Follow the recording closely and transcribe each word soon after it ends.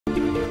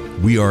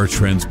We are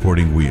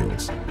Transporting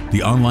Wheels,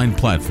 the online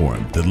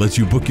platform that lets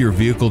you book your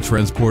vehicle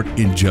transport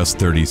in just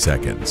 30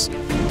 seconds.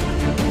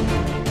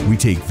 We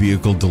take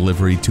vehicle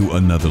delivery to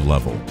another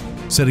level,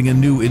 setting a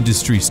new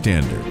industry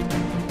standard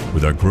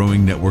with our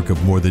growing network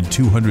of more than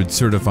 200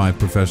 certified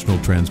professional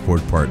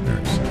transport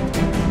partners.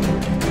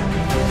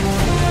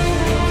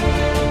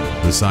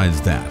 Besides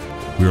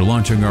that, we are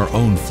launching our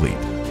own fleet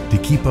to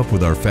keep up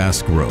with our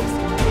fast growth.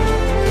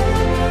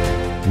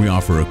 We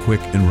offer a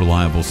quick and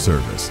reliable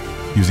service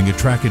using a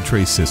track and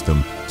trace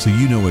system so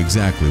you know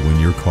exactly when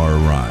your car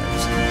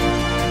arrives.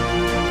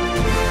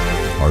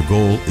 Our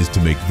goal is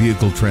to make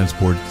vehicle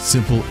transport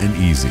simple and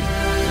easy.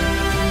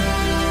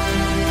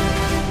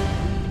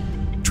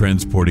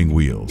 Transporting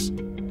Wheels,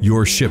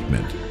 your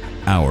shipment,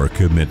 our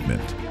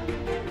commitment.